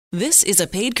This is a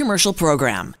paid commercial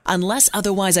program. Unless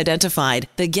otherwise identified,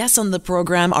 the guests on the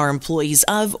program are employees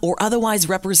of or otherwise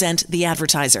represent the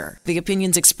advertiser. The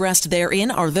opinions expressed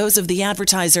therein are those of the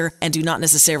advertiser and do not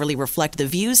necessarily reflect the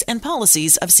views and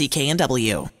policies of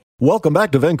CKNW. Welcome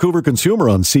back to Vancouver Consumer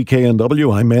on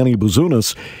CKNW. I'm Manny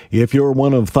Buzunas. If you're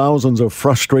one of thousands of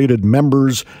frustrated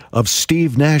members of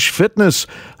Steve Nash Fitness,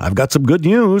 I've got some good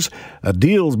news. A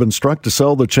deal's been struck to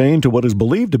sell the chain to what is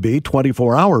believed to be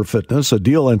 24-hour fitness, a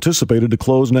deal anticipated to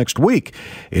close next week.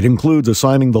 It includes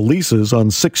assigning the leases on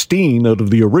 16 out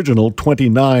of the original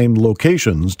 29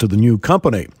 locations to the new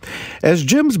company. As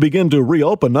gyms begin to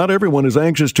reopen, not everyone is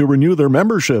anxious to renew their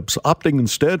memberships, opting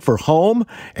instead for home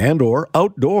and or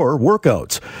outdoor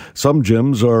workouts. Some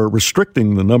gyms are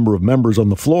restricting the number of members on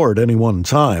the floor at any one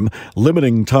time,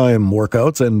 limiting time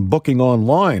workouts and booking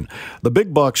online. The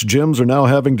big box gyms are now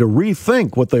having to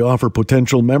rethink what they offer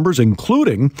potential members,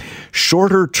 including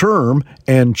shorter term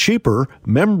and cheaper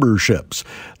memberships.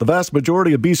 The vast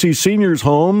majority of BC seniors'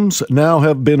 homes now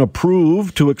have been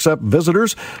approved to accept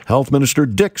visitors. Health Minister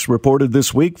Dix reported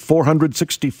this week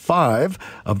 465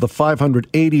 of the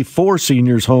 584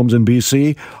 seniors' homes in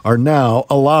BC are now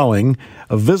allowing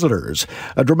visitors.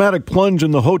 A dramatic plunge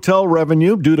in the hotel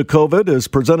revenue due to COVID has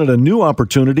presented a new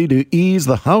opportunity to ease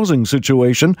the housing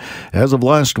situation. As of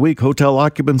last week, hotel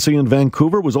occupancy in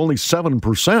Vancouver was only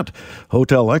 7%.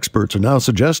 Hotel experts are now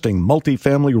suggesting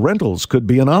multifamily rentals could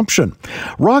be an option.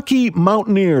 Rocky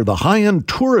Mountaineer, the high-end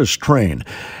tourist train,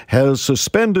 has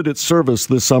suspended its service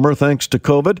this summer thanks to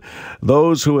COVID.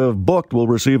 Those who have booked will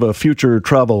receive a future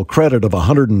travel credit of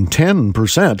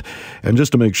 110%. And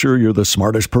just to make sure you're the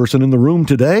smartest person in the room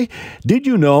today, did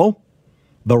you know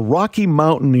the Rocky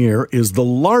Mountaineer is the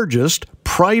largest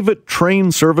private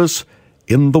train service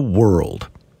in the world?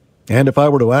 And if I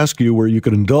were to ask you where you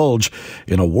could indulge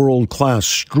in a world-class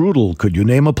strudel, could you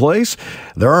name a place?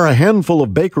 There are a handful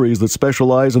of bakeries that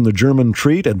specialize in the German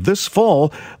treat, and this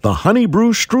fall, the Honey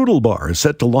Brew Strudel Bar is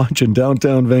set to launch in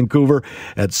downtown Vancouver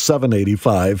at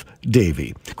 785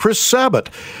 Davie. Chris Sabat,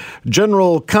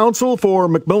 General Counsel for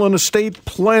McMillan Estate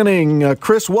Planning.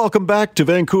 Chris, welcome back to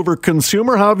Vancouver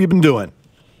Consumer. How have you been doing?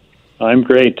 I'm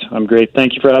great.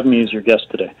 Thank you for having me as your guest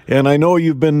today. And I know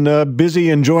you've been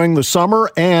busy enjoying the summer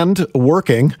and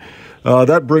working.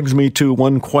 That brings me to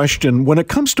one question. When it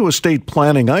comes to estate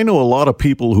planning, I know a lot of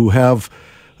people who have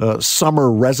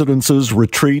summer residences,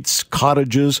 retreats,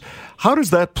 cottages. How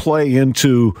does that play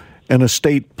into an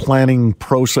estate planning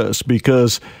process?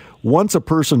 Because once a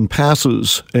person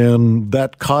passes and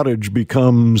that cottage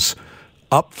becomes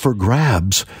up for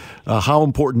grabs, how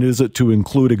important is it to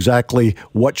include exactly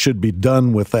what should be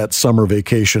done with that summer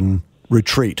vacation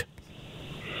retreat?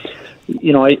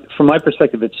 From my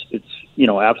perspective, it's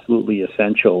absolutely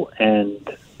essential.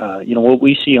 And what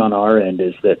we see on our end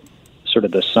is that sort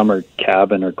of the summer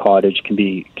cabin or cottage can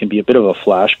be a bit of a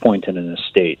flashpoint in an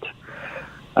estate.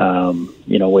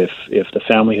 If the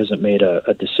family hasn't made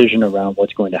a decision around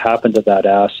what's going to happen to that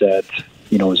asset,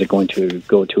 is it going to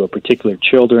go to a particular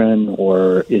children,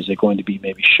 or is it going to be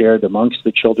maybe shared amongst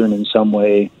the children in some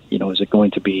way? Is it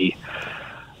going to be,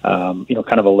 kind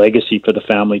of a legacy for the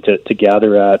family to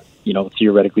gather at,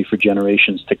 theoretically for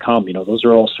generations to come? Those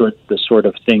are all the sort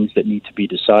of things that need to be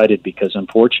decided, because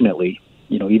unfortunately,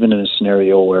 even in a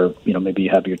scenario where, maybe you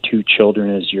have your two children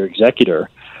as your executor,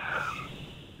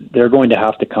 they're going to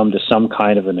have to come to some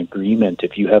kind of an agreement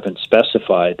if you haven't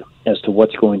specified as to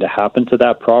what's going to happen to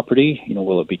that property.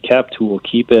 Will it be kept? Who will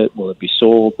keep it? Will it be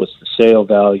sold? What's the sale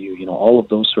value? All of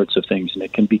those sorts of things. And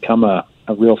it can become a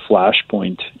real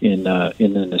flashpoint in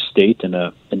an estate and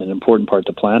an important part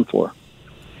to plan for.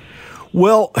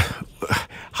 Well,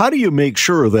 how do you make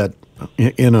sure that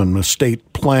in an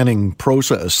estate planning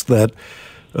process that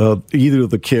either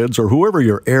the kids or whoever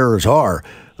your heirs are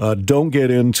don't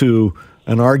get into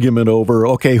an argument over,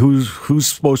 okay, who's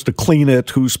supposed to clean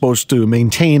it, who's supposed to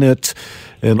maintain it,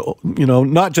 and,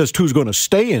 not just who's going to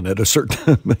stay in it, a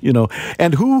certain,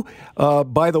 and who,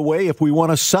 by the way, if we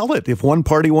want to sell it, if one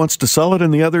party wants to sell it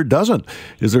and the other doesn't,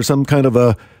 is there some kind of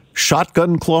a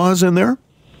shotgun clause in there?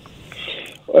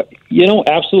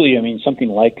 Absolutely. I mean, something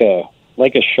like a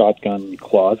shotgun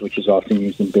clause, which is often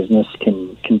used in business,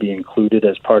 can be included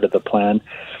as part of the plan.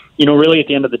 Really at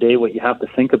the end of the day, what you have to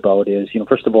think about is,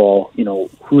 first of all,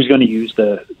 who's going to use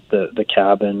the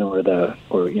cabin or the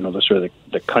sort of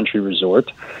the country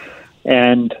resort,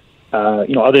 and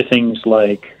other things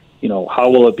like, how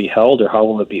will it be held or how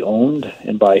will it be owned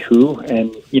and by who,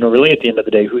 and really at the end of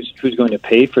the day, who's going to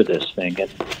pay for this thing.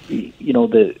 And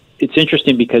it's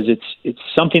interesting because it's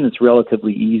something that's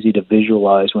relatively easy to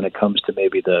visualize when it comes to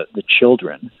maybe the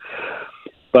children.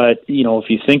 But, if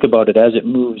you think about it, as it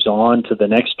moves on to the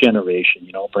next generation,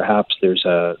 perhaps there's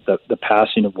the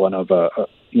passing of one of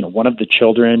the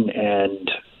children,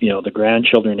 and, the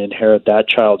grandchildren inherit that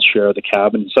child's share of the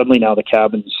cabin. And suddenly now the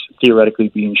cabin's theoretically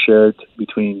being shared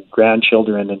between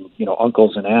grandchildren and,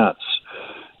 uncles and aunts.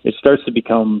 It starts to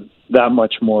become that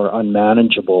much more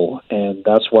unmanageable, and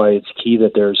that's why it's key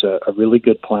that there's a really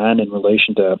good plan in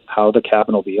relation to how the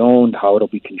cabin will be owned, how it'll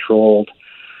be controlled,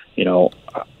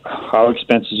 how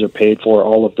expenses are paid for,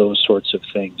 all of those sorts of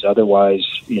things. Otherwise,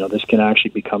 this can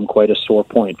actually become quite a sore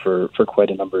point for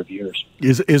quite a number of years.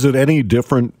 Is it any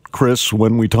different, Chris,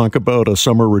 when we talk about a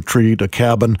summer retreat, a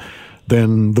cabin,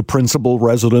 than the principal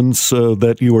residence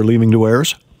that you are leaving to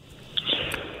heirs?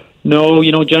 No,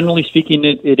 generally speaking,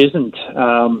 it isn't.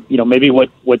 Maybe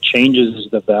what changes is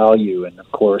the value. And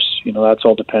of course, that's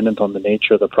all dependent on the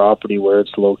nature of the property, where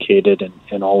it's located,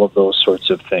 and all of those sorts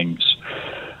of things.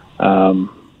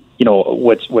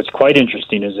 What's quite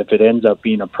interesting is if it ends up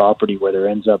being a property where there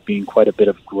ends up being quite a bit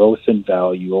of growth in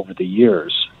value over the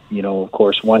years. Of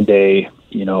course, one day,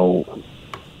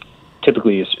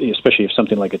 typically, especially if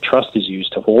something like a trust is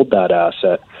used to hold that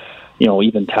asset,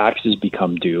 even taxes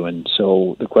become due. And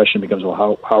so the question becomes,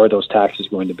 well, how are those taxes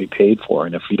going to be paid for?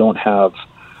 And if we don't have,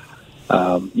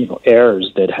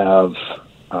 heirs that have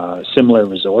similar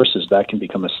resources, that can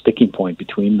become a sticking point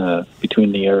between the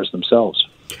heirs themselves.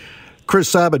 Chris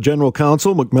Sabat, General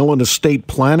Counsel, McMillan Estate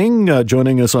Planning,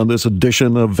 joining us on this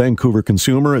edition of Vancouver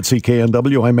Consumer at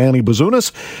CKNW. I'm Manny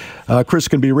Bazunas. Chris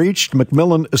can be reached,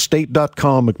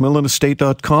 McMillanestate.com,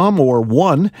 McMillanestate.com, or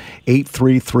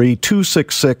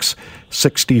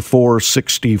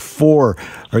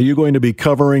 1-833-266-6464. Are you going to be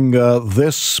covering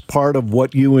this part of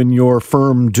what you and your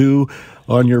firm do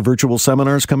on your virtual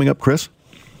seminars coming up, Chris?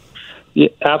 Yeah,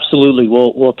 absolutely.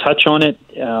 We'll touch on it.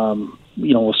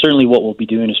 Certainly what we'll be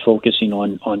doing is focusing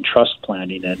on trust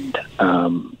planning, and,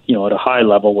 at a high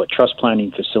level, what trust planning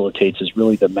facilitates is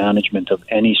really the management of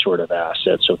any sort of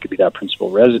asset. So it could be that principal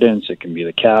residence, it can be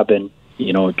the cabin,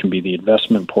 it can be the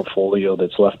investment portfolio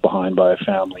that's left behind by a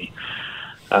family.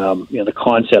 The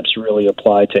concepts really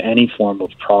apply to any form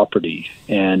of property,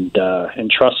 and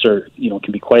trusts are,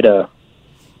 can be quite a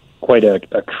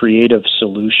creative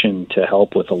solution to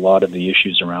help with a lot of the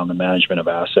issues around the management of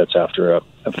assets after a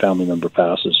family member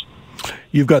passes.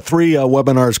 You've got 3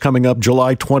 webinars coming up,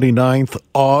 July 29th,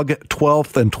 August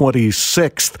 12th, and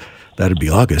 26th. That'd be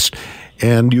August.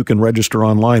 And you can register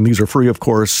online. These are free, of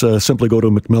course. Simply go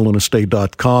to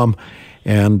McMillanestate.com,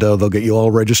 and they'll get you all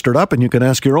registered up, and you can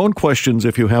ask your own questions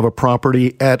if you have a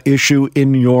property at issue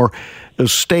in your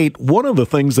estate. One of the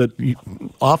things that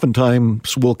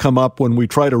oftentimes will come up when we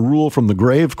try to rule from the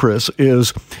grave, Chris,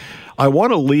 is I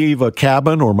want to leave a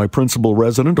cabin or my principal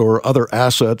resident or other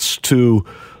assets to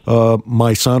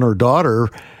my son or daughter,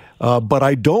 but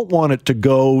I don't want it to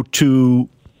go to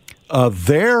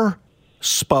their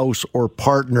spouse or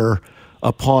partner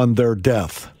upon their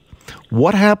death.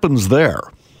 What happens there?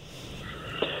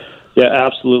 Yeah,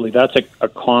 absolutely. That's a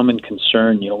common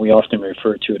concern. We often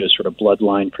refer to it as sort of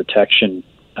bloodline protection,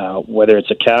 whether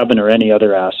it's a cabin or any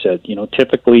other asset.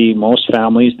 Typically most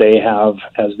families, they have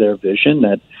as their vision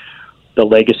that the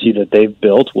legacy that they've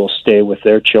built will stay with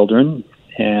their children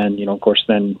and, of course,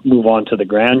 then move on to the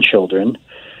grandchildren.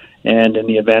 And in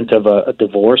the event of a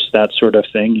divorce, that sort of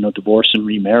thing, divorce and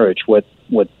remarriage, what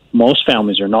most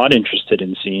families are not interested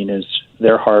in seeing is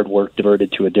their hard work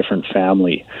diverted to a different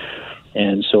family.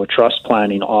 And so trust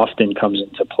planning often comes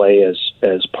into play as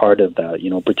part of that,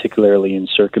 particularly in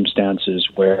circumstances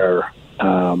where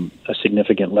a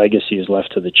significant legacy is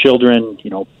left to the children,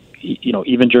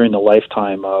 even during the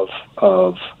lifetime of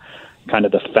kind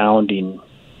of the founding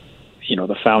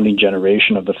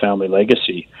generation of the family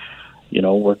legacy.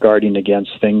 We're guarding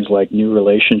against things like new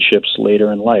relationships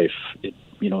later in life.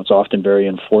 It's often very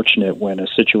unfortunate when a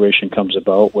situation comes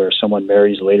about where someone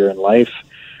marries later in life,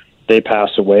 they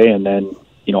pass away, and then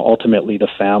ultimately the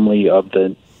family of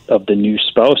the new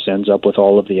spouse ends up with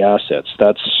all of the assets.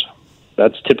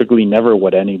 That's typically never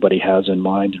what anybody has in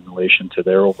mind in relation to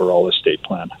their overall estate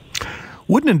plan.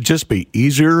 Wouldn't it just be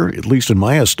easier, at least in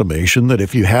my estimation, that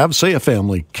if you have, say, a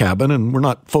family cabin, and we're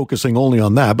not focusing only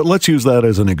on that, but let's use that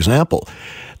as an example,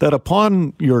 that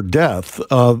upon your death,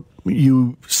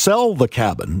 you sell the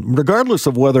cabin, regardless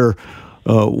of whether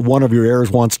one of your heirs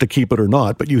wants to keep it or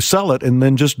not, but you sell it and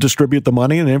then just distribute the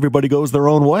money and everybody goes their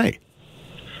own way.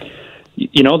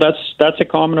 That's a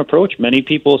common approach. Many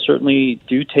people certainly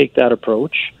do take that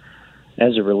approach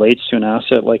as it relates to an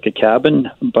asset like a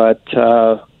cabin, but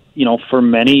for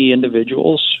many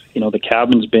individuals, the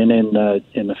cabin's been in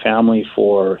the family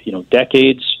for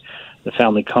decades. The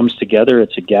family comes together.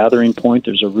 It's a gathering point.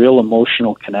 There's a real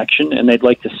emotional connection, and they'd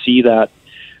like to see that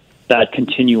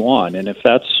continue on. And if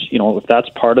that's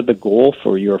part of the goal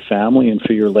for your family and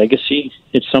for your legacy,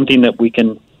 it's something that we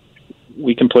can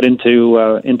put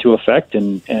into effect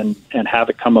and have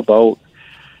it come about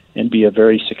and be a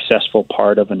very successful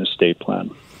part of an estate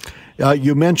plan.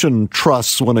 You mentioned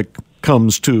trusts when it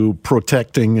comes to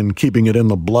protecting and keeping it in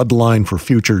the bloodline for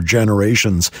future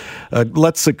generations.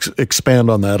 Let's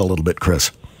expand on that a little bit, Chris.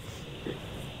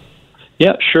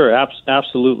 Yeah, sure,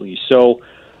 absolutely. So,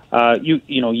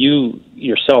 you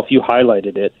yourself, you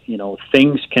highlighted it.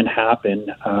 Things can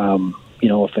happen.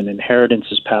 If an inheritance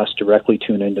is passed directly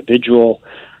to an individual,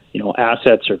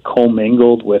 assets are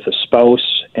commingled with a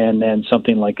spouse, and then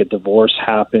something like a divorce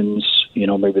happens.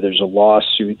 Maybe there's a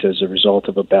lawsuit as a result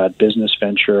of a bad business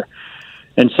venture,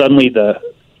 and suddenly the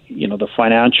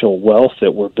financial wealth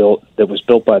that was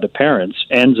built by the parents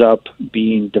ends up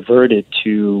being diverted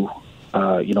to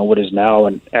what is now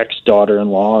an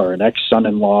ex-daughter-in-law or an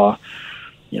ex-son-in-law.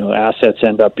 Assets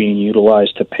end up being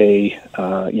utilized to pay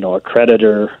a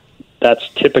creditor. That's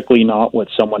typically not what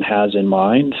someone has in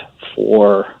mind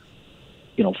for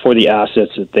the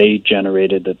assets that they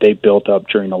generated, that they built up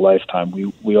during a lifetime.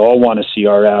 We all want to see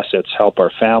our assets help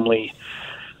our family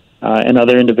and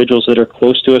other individuals that are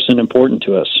close to us and important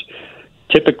to us.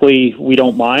 Typically, we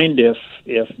don't mind if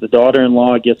the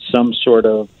daughter-in-law gets some sort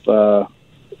of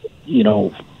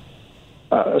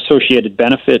associated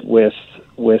benefit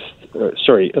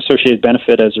associated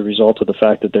benefit as a result of the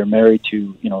fact that they're married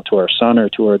to our son or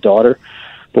to our daughter.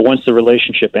 But once the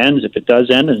relationship ends, if it does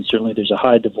end, and certainly there's a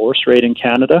high divorce rate in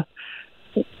Canada,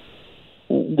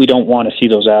 we don't want to see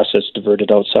those assets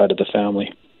diverted outside of the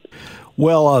family.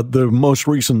 Well, the most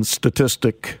recent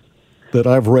statistic that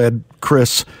I've read,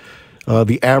 Chris,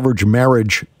 the average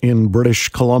marriage in British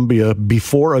Columbia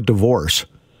before a divorce,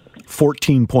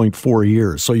 14.4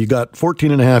 years. So you got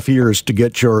 14 and a half years to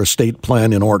get your estate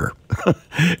plan in order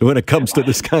when it comes to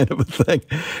this kind of a thing.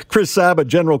 Chris Sabat,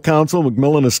 General Counsel,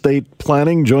 Macmillan Estate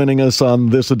Planning, joining us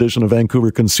on this edition of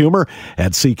Vancouver Consumer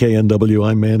at CKNW.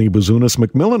 I'm Manny Bazunas,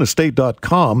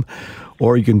 MacMillanestate.com,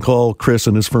 or you can call Chris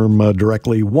and his firm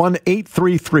directly,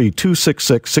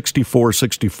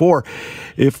 1-833-266-6464.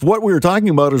 If what we were talking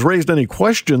about has raised any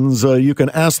questions, you can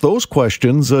ask those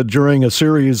questions during a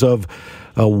series of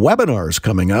webinars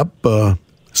coming up,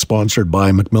 sponsored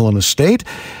by Macmillan Estate.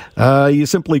 You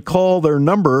simply call their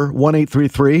number,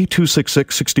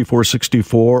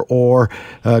 1-833-266-6464, or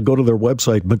go to their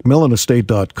website,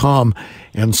 macmillanestate.com,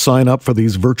 and sign up for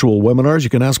these virtual webinars. You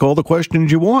can ask all the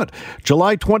questions you want.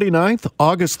 July 29th,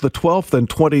 August the 12th, and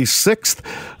 26th,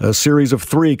 a series of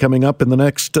 3 coming up in the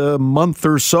next month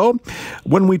or so.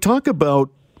 When we talk about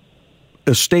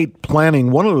estate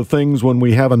planning, one of the things when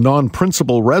we have a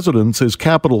non-principal residence is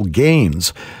capital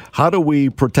gains. How do we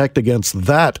protect against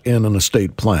that in an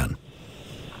estate plan?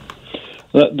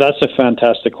 That's a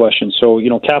fantastic question. So,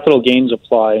 capital gains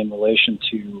apply in relation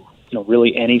to,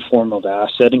 really any form of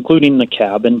asset, including the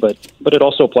cabin, but it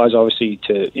also applies obviously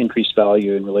to increased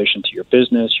value in relation to your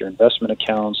business, your investment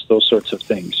accounts, those sorts of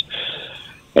things.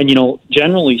 And,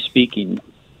 generally speaking,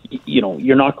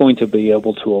 you're not going to be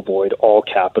able to avoid all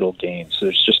capital gains.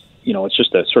 There's just, it's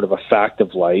just a sort of a fact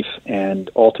of life, and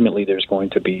ultimately there's going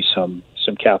to be some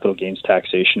capital gains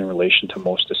taxation in relation to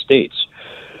most estates.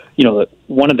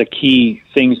 One of the key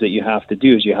things that you have to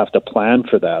do is you have to plan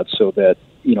for that, so that,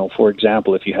 for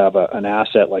example, if you have an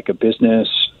asset like a business,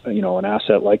 an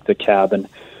asset like the cabin,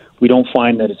 we don't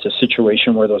find that it's a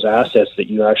situation where those assets that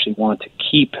you actually want to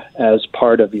keep as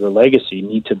part of your legacy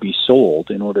need to be sold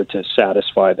in order to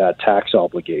satisfy that tax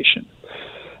obligation.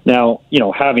 Now,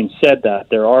 having said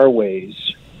that, there are ways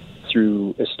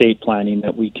through estate planning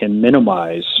that we can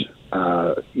minimize,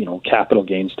 capital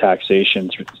gains taxation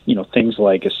through, things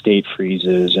like estate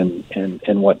freezes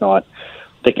and whatnot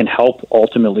that can help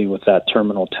ultimately with that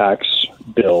terminal tax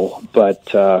bill.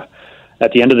 But at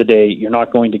the end of the day, you're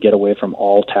not going to get away from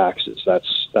all taxes.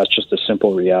 That's just a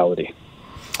simple reality.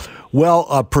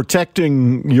 Well,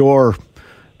 protecting your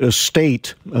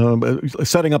estate,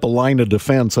 setting up a line of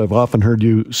defense, I've often heard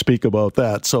you speak about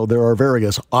that. So there are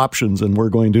various options, and we're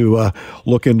going to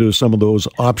look into some of those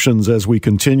options as we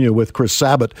continue with Chris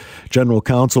Sabat, General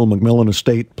Counsel, Macmillan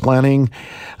Estate Planning.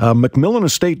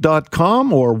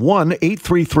 MacMillanestate.com or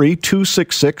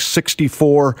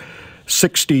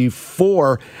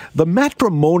 1-833-266-6464. The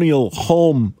matrimonial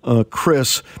home,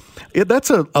 Chris,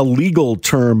 that's a legal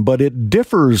term, but it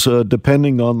differs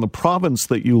depending on the province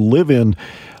that you live in.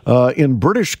 In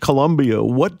British Columbia,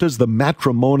 what does the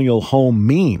matrimonial home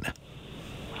mean?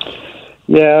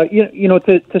 Yeah,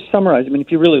 to summarize,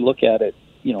 if you really look at it,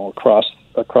 across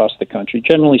across the country.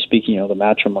 Generally speaking, the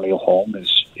matrimonial home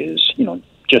is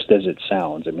just as it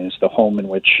sounds. I mean, it's the home in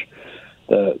which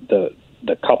the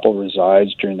couple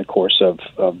resides during the course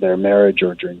of their marriage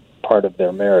or during part of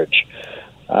their marriage.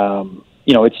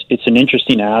 It's an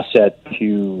interesting asset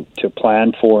to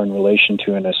plan for in relation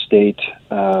to an estate.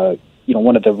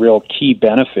 One of the real key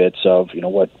benefits of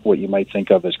what you might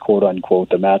think of as quote unquote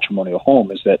the matrimonial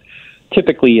home is that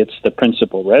typically it's the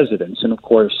principal residence, and of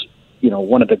course,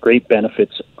 one of the great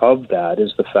benefits of that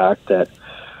is the fact that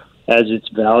as its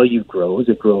value grows,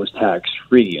 it grows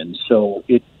tax-free, and so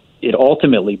it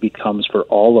ultimately becomes for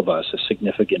all of us a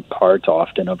significant part,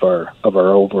 often, of our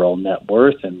overall net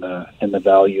worth and the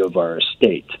value of our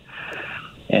estate.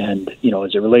 And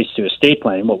as it relates to estate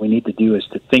planning, what we need to do is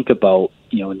to think about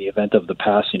in the event of the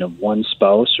passing of one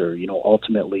spouse or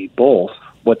ultimately both,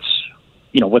 what's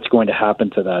going to happen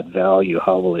to that value?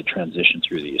 How will it transition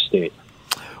through the estate?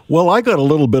 Well, I got a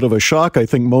little bit of a shock. I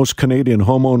think most Canadian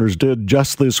homeowners did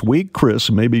just this week, Chris.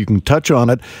 Maybe you can touch on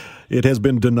it. It has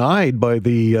been denied by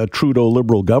the Trudeau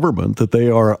Liberal government that they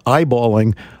are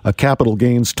eyeballing a capital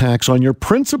gains tax on your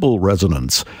principal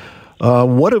residence.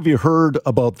 What have you heard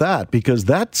about that? Because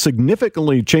that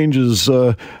significantly changes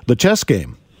the chess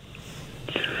game.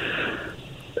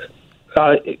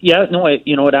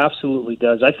 It absolutely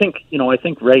does. I think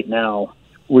right now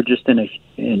we're just in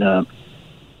a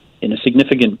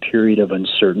significant period of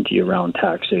uncertainty around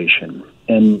taxation.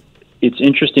 And it's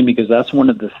interesting because that's one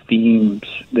of the themes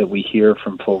that we hear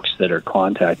from folks that are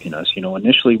contacting us.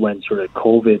 Initially when sort of the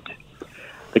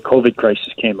COVID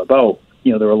crisis came about,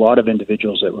 there were a lot of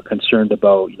individuals that were concerned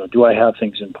about, do I have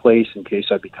things in place in case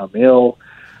I become ill,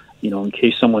 in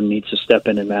case someone needs to step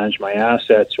in and manage my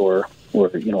assets, or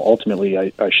ultimately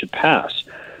I should pass.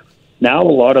 Now,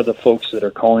 a lot of the folks that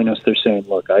are calling us, they're saying,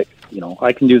 look, I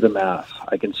can do the math.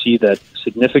 I can see that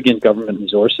significant government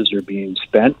resources are being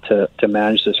spent to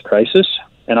manage this crisis,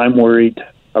 and I'm worried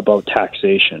about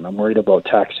taxation. I'm worried about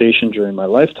taxation during my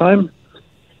lifetime,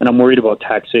 and I'm worried about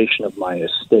taxation of my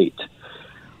estate.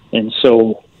 And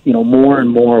so, more and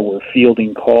more we're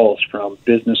fielding calls from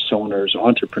business owners,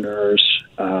 entrepreneurs,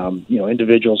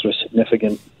 individuals with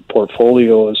significant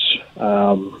portfolios,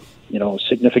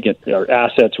 significant or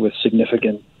assets with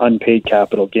significant unpaid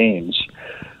capital gains,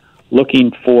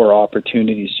 looking for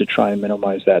opportunities to try and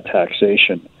minimize that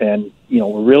taxation. And,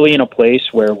 we're really in a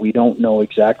place where we don't know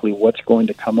exactly what's going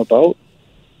to come about,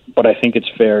 but I think it's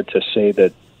fair to say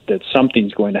that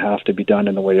something's going to have to be done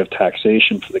in the way of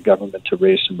taxation for the government to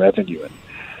raise some revenue.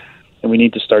 And we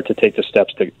need to start to take the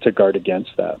steps to guard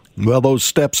against that. Well, those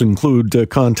steps include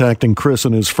contacting Chris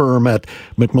and his firm at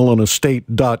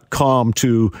McMillanEstate.com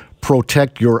to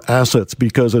protect your assets,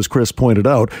 because as Chris pointed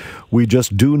out, we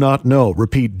just do not know,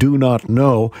 do not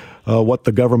know what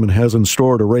the government has in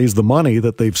store to raise the money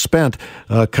that they've spent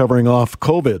covering off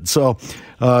COVID. So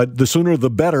the sooner the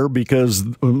better, because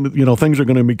things are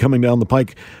going to be coming down the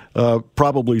pike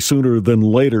probably sooner than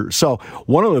later. So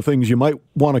one of the things you might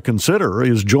want to consider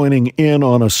is joining in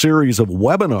on a series of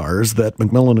webinars that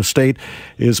McMillan Estate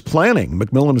is planning.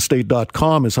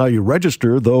 McMillanEstate.com is how you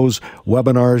register those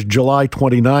webinars. July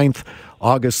 29th,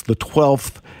 August the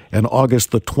 12th, and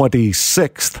August the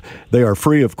 26th. They are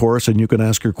free, of course, and you can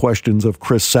ask your questions of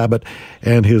Chris Sabat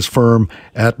and his firm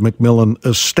at McMillan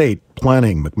Estate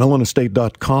Planning.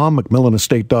 McMillanEstate.com,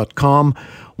 McMillanEstate.com,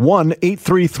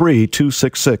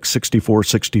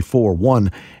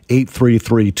 1-833-266-6464,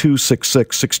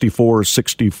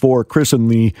 1-833-266-6464. Chris, in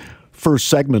the first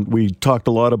segment, we talked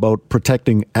a lot about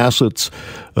protecting assets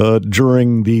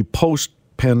during the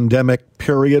post-pandemic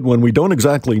period when we don't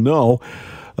exactly know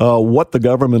what the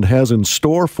government has in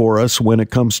store for us when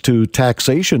it comes to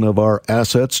taxation of our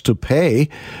assets to pay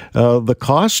the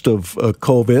cost of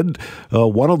COVID.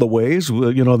 One of the ways,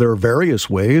 there are various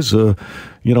ways,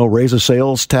 raise a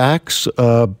sales tax,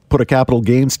 put a capital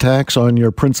gains tax on your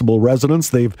principal residence.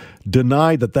 They've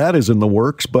denied that is in the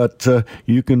works, but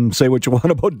you can say what you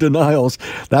want about denials.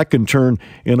 That can turn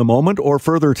in a moment, or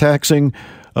further taxing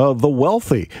the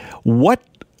wealthy. What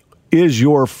is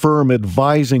your firm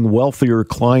advising wealthier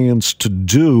clients to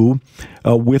do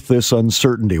with this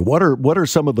uncertainty? What are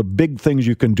some of the big things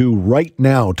you can do right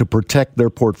now to protect their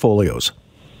portfolios?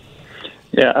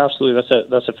 Yeah, absolutely.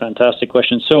 That's a fantastic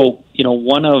question. So,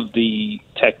 one of the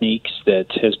techniques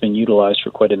that has been utilized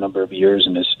for quite a number of years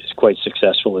and is quite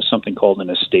successful is something called an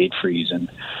estate freeze. And,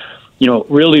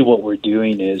 really what we're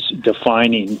doing is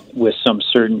defining with some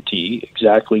certainty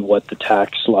exactly what the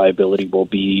tax liability will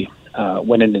be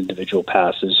when an individual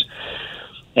passes,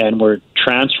 and we're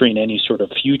transferring any sort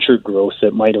of future growth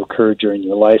that might occur during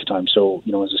your lifetime. So,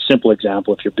 as a simple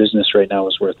example, if your business right now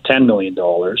is worth $10 million,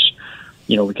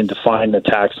 we can define the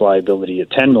tax liability at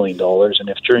 $10 million. And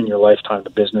if during your lifetime the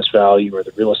business value or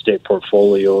the real estate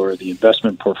portfolio or the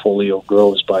investment portfolio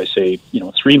grows by, say,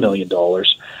 $3 million,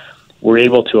 we're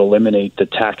able to eliminate the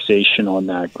taxation on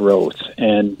that growth.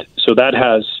 And so that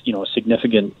has, a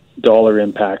significant dollar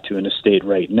impact to an estate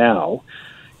right now.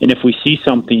 And if we see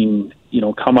something,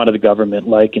 come out of the government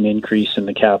like an increase in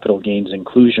the capital gains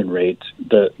inclusion rate,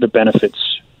 the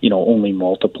benefits, only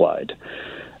multiplied.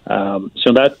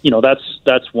 So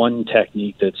that's one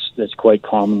technique that's quite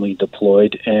commonly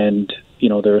deployed, and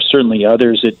there are certainly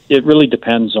others. It really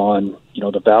depends on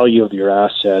the value of your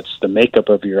assets, the makeup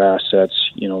of your assets.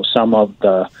 Some of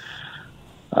the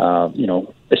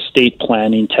estate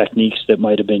planning techniques that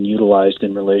might have been utilized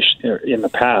in the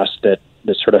past that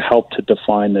sort of help to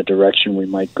define the direction we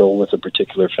might go with a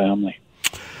particular family.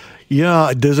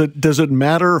 Yeah, does it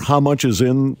matter how much is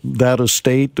in that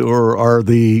estate, or are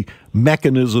the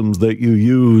mechanisms that you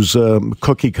use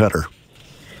cookie cutter?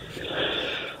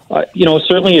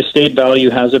 Certainly estate value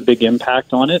has a big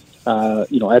impact on it.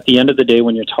 At the end of the day,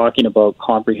 when you're talking about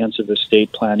comprehensive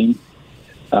estate planning,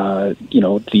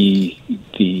 the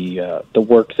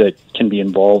work that can be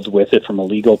involved with it from a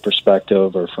legal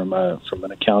perspective or from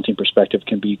an accounting perspective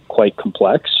can be quite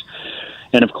complex.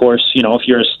 And of course, if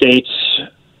your estate's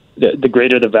the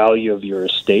greater the value of your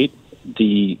estate,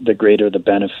 the greater the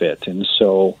benefit. And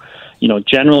so,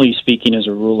 generally speaking, as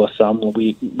a rule of thumb,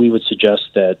 we would suggest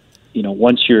that,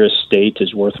 once your estate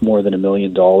is worth more than $1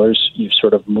 million, you've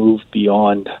sort of moved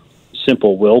beyond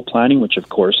simple will planning, which of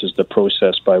course is the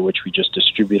process by which we just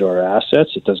distribute our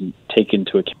assets. It doesn't take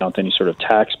into account any sort of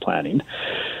tax planning.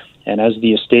 And as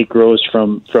the estate grows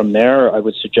from there, I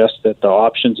would suggest that the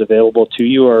options available to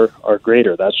you are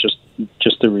greater. That's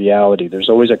just the reality. There's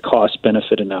always a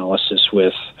cost-benefit analysis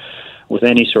with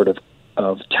any sort of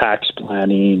tax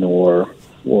planning or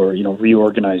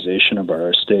reorganization of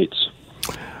our estates.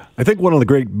 I think one of the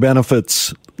great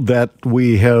benefits that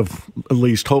we have, at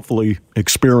least hopefully,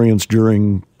 experienced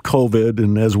during COVID,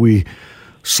 and as we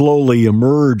slowly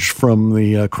emerge from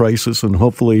the crisis, and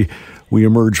hopefully we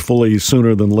emerge fully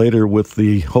sooner than later with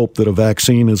the hope that a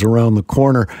vaccine is around the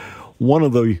corner. One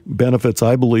of the benefits,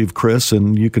 I believe, Chris,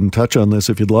 and you can touch on this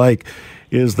if you'd like,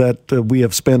 is that we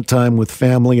have spent time with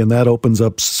family, and that opens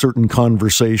up certain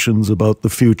conversations about the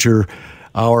future,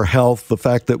 our health, the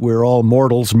fact that we're all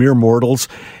mortals, mere mortals,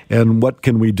 and what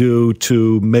can we do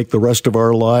to make the rest of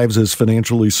our lives as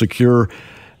financially secure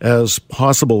as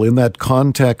possible. In that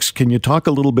context, can you talk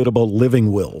a little bit about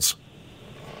living wills?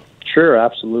 Sure,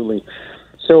 absolutely.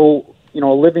 So, a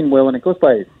living will, and it goes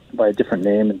by a different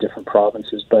name in different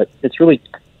provinces, but it's really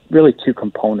two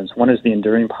components. One is the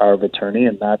enduring power of attorney,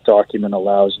 and that document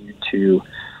allows you to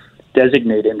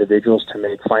designate individuals to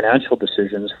make financial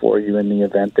decisions for you in the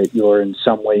event that you're in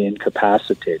some way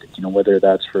incapacitated, whether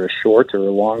that's for a short or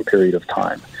a long period of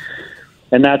time.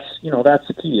 And that's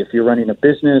the key. If you're running a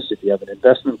business, if you have an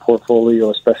investment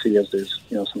portfolio, especially as there's,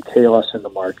 some chaos in the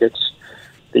markets,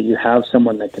 that you have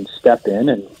someone that can step in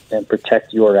and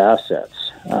protect your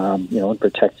assets, and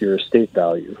protect your estate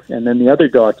value. And then the other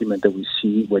document that we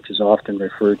see, which is often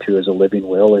referred to as a living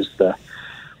will, is the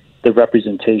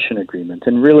representation agreement.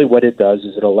 And really what it does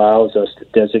is it allows us to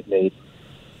designate,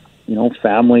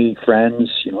 family, friends,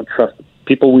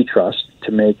 people we trust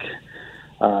to make,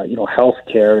 health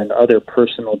care and other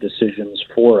personal decisions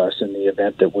for us in the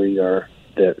event that we are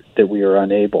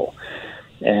unable.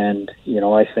 And,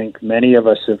 I think many of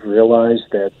us have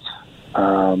realized that,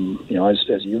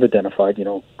 as you've identified,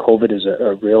 COVID is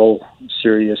a real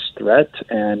serious threat.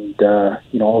 And,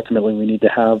 ultimately we need to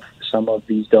have some of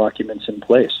these documents in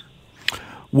place.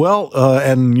 Well,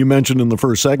 and you mentioned in the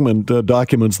first segment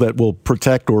documents that will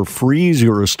protect or freeze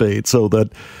your estate so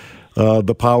that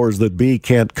the powers that be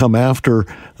can't come after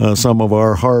some of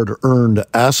our hard-earned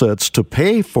assets to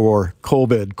pay for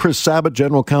COVID. Chris Sabat,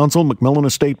 General Counsel, Macmillan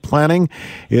Estate Planning,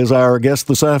 is our guest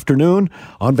this afternoon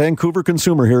on Vancouver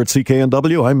Consumer here at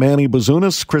CKNW. I'm Manny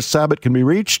Bazunas. Chris Sabat can be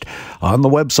reached on the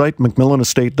website,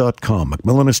 macmillanestate.com,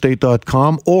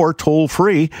 macmillanestate.com, or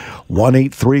toll-free,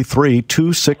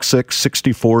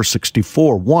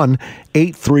 1-833-266-6464,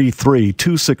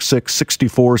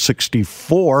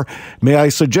 1-833-266-6464. May I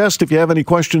suggest, if you have any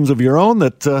questions of your own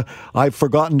that I've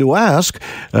forgotten to ask,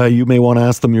 you may want to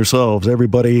ask them yourselves.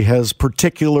 Everybody has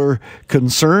particular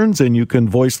concerns, and you can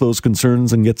voice those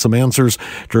concerns and get some answers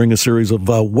during a series of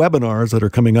webinars that are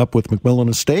coming up with Macmillan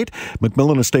Estate.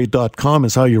 MacMillanEstate.com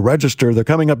is how you register. They're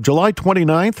coming up July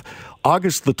 29th,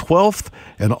 August the 12th,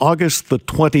 and August the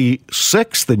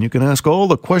 26th, and you can ask all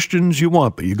the questions you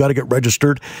want, but you got to get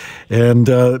registered. And,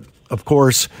 of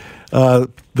course,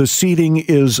 the seating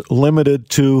is limited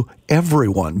to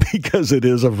everyone because it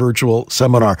is a virtual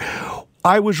seminar.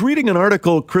 I was reading an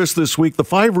article, Chris, this week, the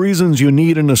 5 reasons you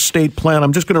need an estate plan.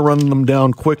 I'm just going to run them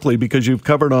down quickly because you've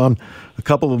covered on a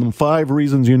couple of them. 5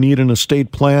 reasons you need an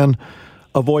estate plan: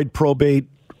 avoid probate,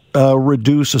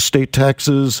 reduce estate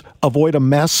taxes, avoid a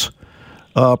mess,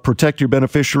 protect your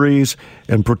beneficiaries,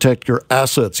 and protect your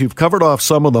assets. You've covered off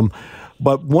some of them,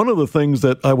 but one of the things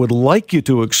that I would like you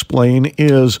to explain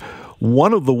is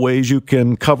one of the ways you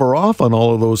can cover off on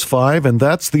all of those 5, and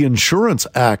that's the Insurance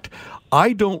Act.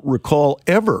 I don't recall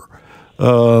ever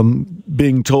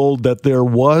being told that there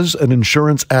was an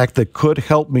Insurance Act that could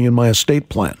help me in my estate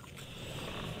plan.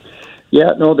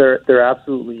 Yeah, no, there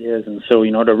absolutely is. And so,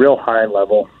 at a real high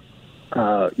level,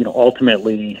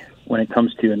 ultimately, when it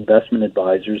comes to investment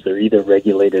advisors, they're either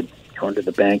regulated under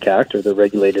the Bank Act or they're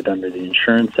regulated under the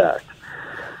Insurance Act.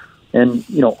 And,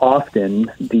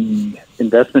 often the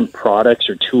investment products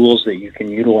or tools that you can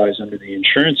utilize under the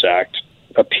Insurance Act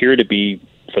appear to be,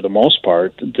 for the most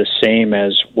part, the same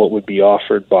as what would be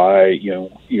offered by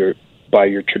your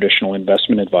traditional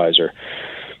investment advisor.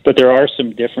 But there are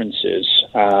some differences.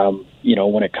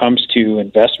 When it comes to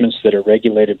investments that are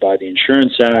regulated by the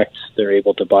Insurance Act, they're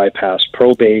able to bypass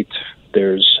probate.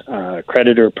 There's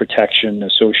creditor protection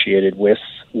associated with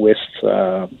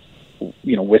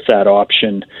that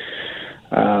option.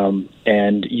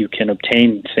 And you can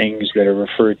obtain things that are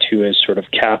referred to as sort of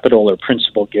capital or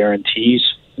principal guarantees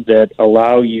that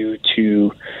allow you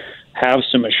to have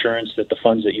some assurance that the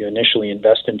funds that you initially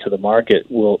invest into the market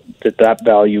that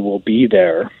value will be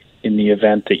there in the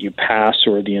event that you pass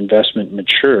or the investment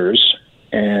matures,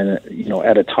 and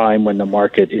at a time when the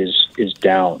market is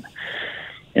down.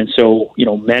 And so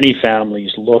many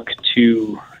families look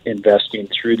to investing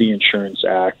through the Insurance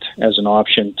Act as an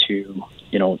option to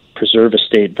preserve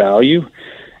estate value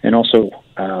and also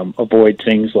avoid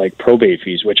things like probate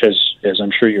fees, which, as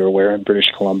I'm sure you're aware, in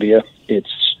British Columbia,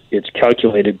 it's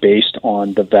calculated based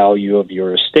on the value of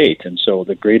your estate. And so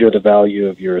the greater the value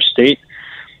of your estate,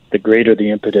 the greater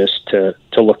the impetus to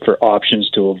look for options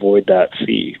to avoid that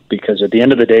fee. Because at the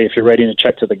end of the day, if you're writing a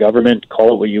check to the government,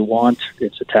 call it what you want,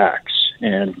 it's a tax.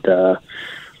 And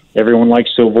everyone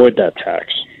likes to avoid that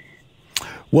tax.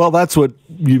 Well, that's what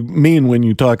you mean when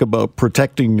you talk about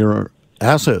protecting your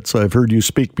assets. I've heard you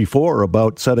speak before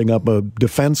about setting up a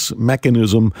defense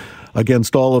mechanism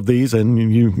against all of these, and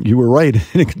you were right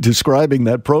in describing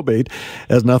that probate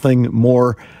as nothing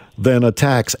more than a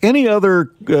tax. Any other,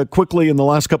 quickly in the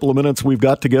last couple of minutes we've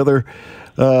got together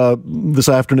this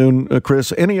afternoon,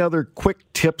 Chris, any other quick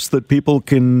tips that people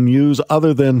can use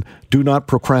other than do not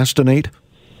procrastinate?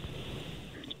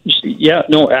 Yeah,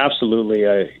 no, absolutely.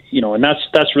 And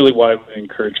that's really why we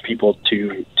encourage people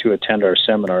to attend our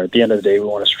seminar. At the end of the day, we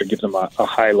want to give them a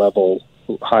high level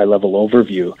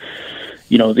overview.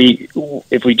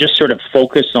 If we just sort of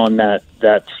focus on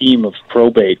that theme of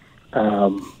probate,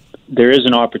 there is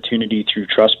an opportunity through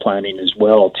trust planning as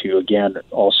well to, again,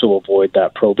 also avoid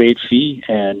that probate fee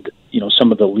and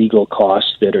some of the legal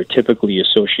costs that are typically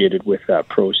associated with that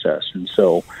process. And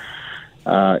so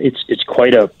it's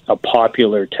quite a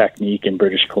popular technique in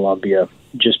British Columbia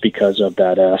just because of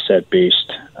that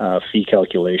asset-based fee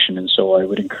calculation. And so I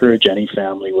would encourage any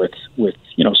family with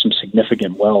some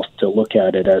significant wealth to look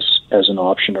at it as an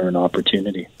option or an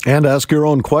opportunity. And ask your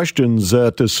own questions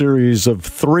at a series of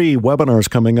 3 webinars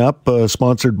coming up,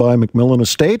 sponsored by Macmillan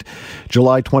Estate,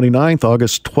 July 29th,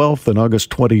 August 12th, and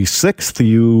August 26th.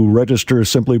 You register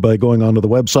simply by going onto the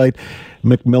website,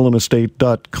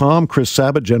 MacMillanEstate.com. Chris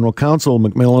Sabat, General Counsel,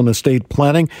 Macmillan Estate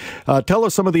Planning. Tell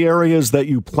us some of the areas that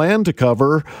you plan to cover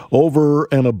over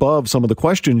and above some of the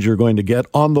questions you're going to get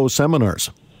on those seminars.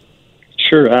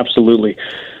 Sure, absolutely.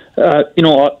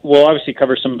 We'll obviously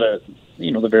cover some of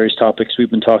the various topics we've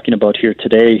been talking about here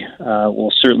today.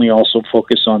 We'll certainly also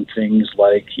focus on things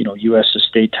like, U.S.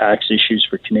 estate tax issues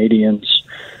for Canadians,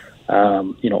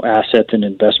 asset and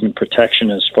investment protection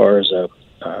as far as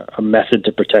a method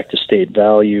to protect estate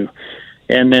value,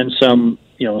 and then some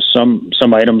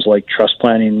items like trust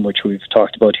planning, which we've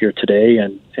talked about here today,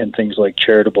 and things like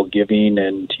charitable giving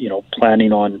and,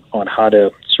 planning on how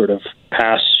to sort of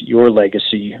pass your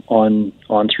legacy on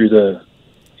through the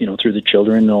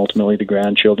children and ultimately the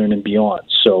grandchildren and beyond.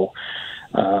 So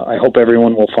I hope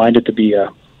everyone will find it to be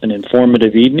an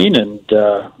informative evening, and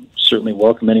certainly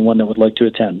welcome anyone that would like to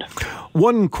attend.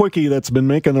 One quickie that's been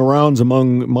making the rounds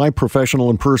among my professional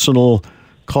and personal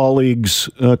colleagues,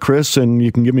 Chris, and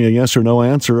you can give me a yes or no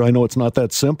answer. I know it's not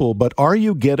that simple, but are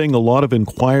you getting a lot of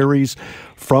inquiries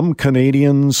from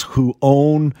Canadians who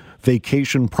own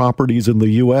vacation properties in the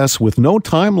U.S. with no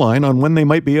timeline on when they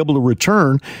might be able to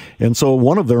return. And so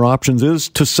one of their options is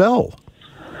to sell.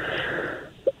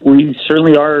 We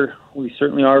certainly are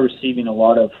receiving a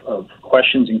lot of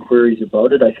questions and queries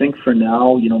about it. I think for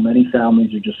now, many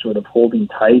families are just sort of holding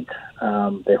tight.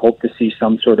 They hope to see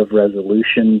some sort of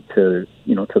resolution to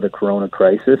the corona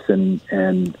crisis,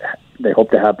 and they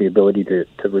hope to have the ability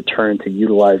to return to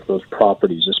utilize those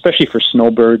properties, especially for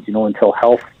snowbirds, until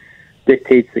health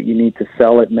dictates that you need to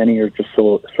sell it. Many are just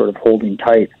sort of holding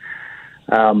tight.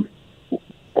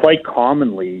 Quite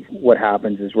commonly, what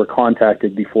happens is we're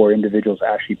contacted before individuals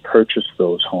actually purchase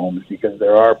those homes, because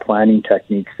there are planning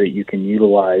techniques that you can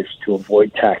utilize to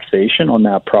avoid taxation on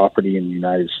that property in the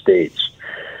United States.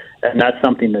 And that's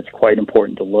something that's quite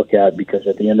important to look at, because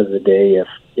at the end of the day,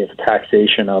 if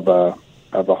taxation of a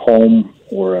home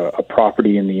or a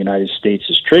property in the United States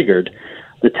is triggered,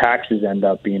 the taxes end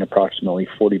up being approximately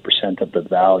 40% of the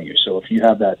value. So if you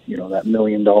have that $1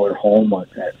 million home on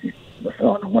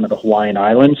one of the Hawaiian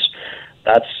Islands,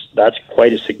 that's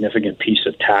quite a significant piece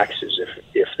of taxes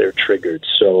if they're triggered.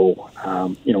 So,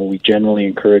 we generally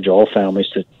encourage all families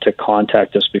to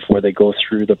contact us before they go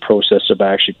through the process of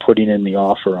actually putting in the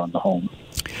offer on the home.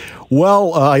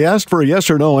 Well, I asked for a yes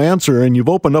or no answer, and you've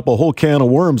opened up a whole can of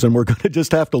worms, and we're going to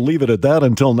just have to leave it at that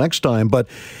until next time. But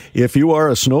if you are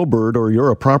a snowbird or you're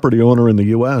a property owner in the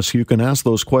U.S., you can ask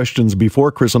those questions before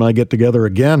Chris and I get together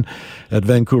again at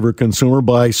Vancouver Consumer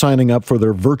by signing up for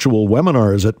their virtual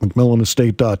webinars at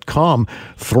McMillanEstate.com.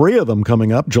 3 of them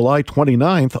coming up, July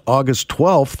 29th, August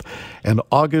 12th, and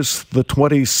August the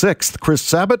 26th. Chris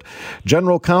Sabat,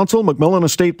 General Counsel, McMillan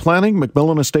Estate Planning,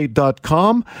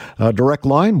 McMillanEstate.com. Direct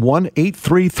line,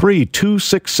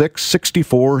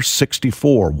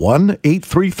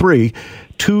 1-833-266-6464.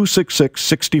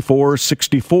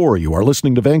 1-833-266-6464. You are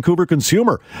listening to Vancouver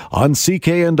Consumer on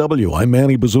CKNW. I'm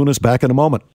Manny Bazunas. Back in a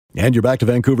moment. And you're back to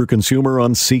Vancouver Consumer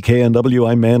on CKNW.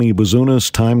 I'm Manny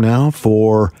Bazunas. Time now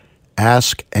for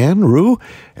Ask Andrew.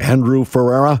 Andrew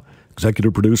Ferreira,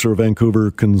 executive producer of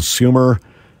Vancouver Consumer.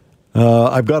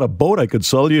 I've got a boat I could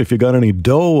sell you if you got any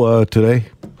dough today,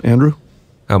 Andrew.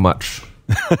 How much?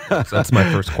 So that's my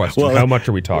first question. How much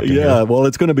are we talking here? Well,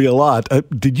 it's going to be a lot.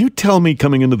 Did you tell me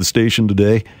coming into the station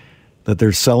today that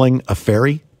they're selling a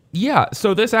ferry? Yeah,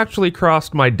 so this actually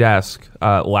crossed my desk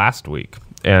last week.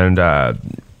 And,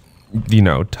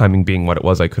 timing being what it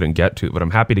was, I couldn't get to it. But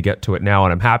I'm happy to get to it now.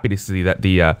 And I'm happy to see that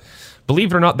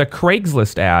believe it or not, the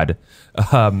Craigslist ad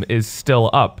is still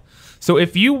up. So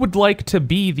if you would like to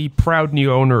be the proud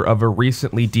new owner of a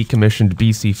recently decommissioned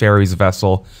BC Ferries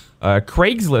vessel,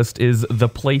 Craigslist is the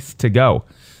place to go.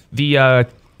 The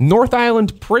North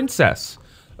Island Princess,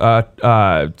 it's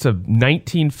a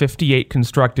 1958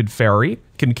 constructed ferry,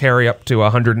 can carry up to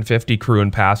 150 crew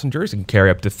and passengers, and carry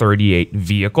up to 38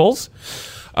 vehicles.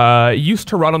 Used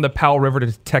to run on the Powell River to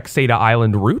Texada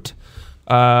Island route,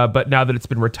 but now that it's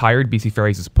been retired, BC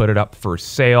Ferries has put it up for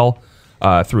sale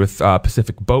through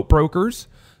Pacific Boat Brokers.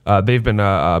 They've been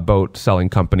a boat selling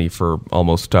company for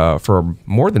for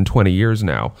more than 20 years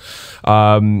now.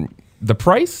 The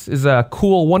price is a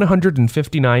cool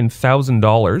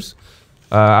 $159,000.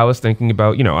 I was thinking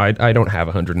about, I don't have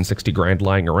 $160,000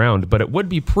 lying around, but it would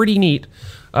be pretty neat,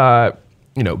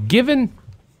 given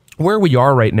where we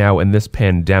are right now in this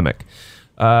pandemic.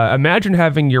 Imagine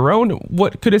having your own,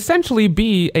 what could essentially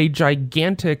be a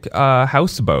gigantic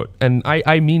houseboat. And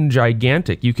I mean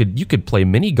gigantic. You could play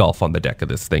mini golf on the deck of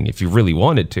this thing if you really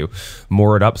wanted to.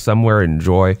 Moor it up somewhere,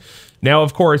 enjoy. Now,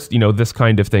 of course, this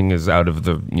kind of thing is out of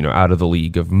the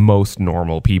league of most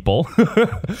normal people.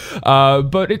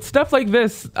 But it's stuff like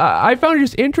this. I found it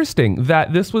just interesting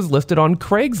that this was listed on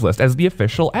Craigslist as the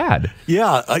official ad.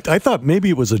 Yeah, I thought maybe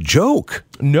it was a joke.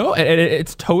 No,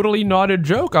 it's totally not a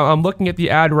joke. I'm looking at the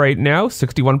ad right now.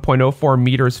 61.04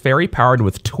 meters ferry powered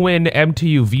with twin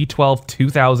MTU V12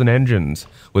 2000 engines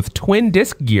with twin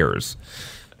disc gears.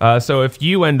 So if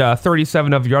you and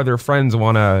 37 of your other friends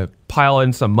want to pile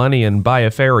in some money and buy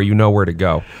a ferry, you know where to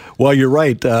go. Well, you're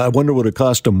right. I wonder what it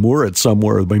cost to moor it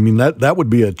somewhere. I mean, that would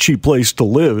be a cheap place to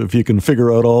live if you can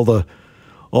figure out all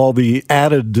the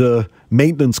added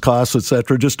maintenance costs,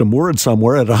 etc. Just to moor it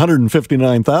somewhere at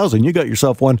 $159,000. You got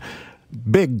yourself one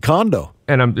big condo.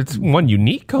 And it's one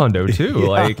unique condo, too. Yeah.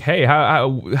 Like, hey,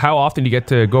 how often do you get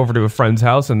to go over to a friend's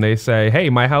house and they say, hey,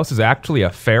 my house is actually a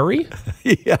ferry?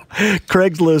 Yeah.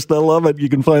 Craigslist, I love it. You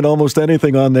can find almost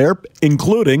anything on there,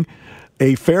 including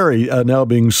a ferry now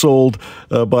being sold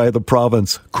by the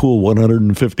province. Cool,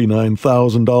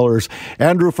 $159,000.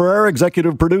 Andrew Ferreira,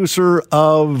 executive producer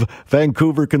of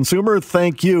Vancouver Consumer,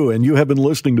 thank you. And you have been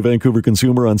listening to Vancouver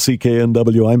Consumer on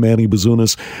CKNW. I'm Manny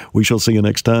Bazunas. We shall see you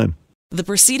next time. The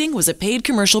proceeding was a paid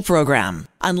commercial program.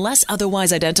 Unless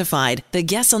otherwise identified, the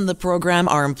guests on the program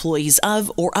are employees of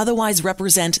or otherwise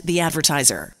represent the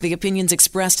advertiser. The opinions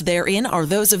expressed therein are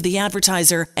those of the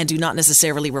advertiser and do not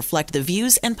necessarily reflect the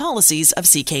views and policies of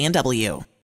CKNW.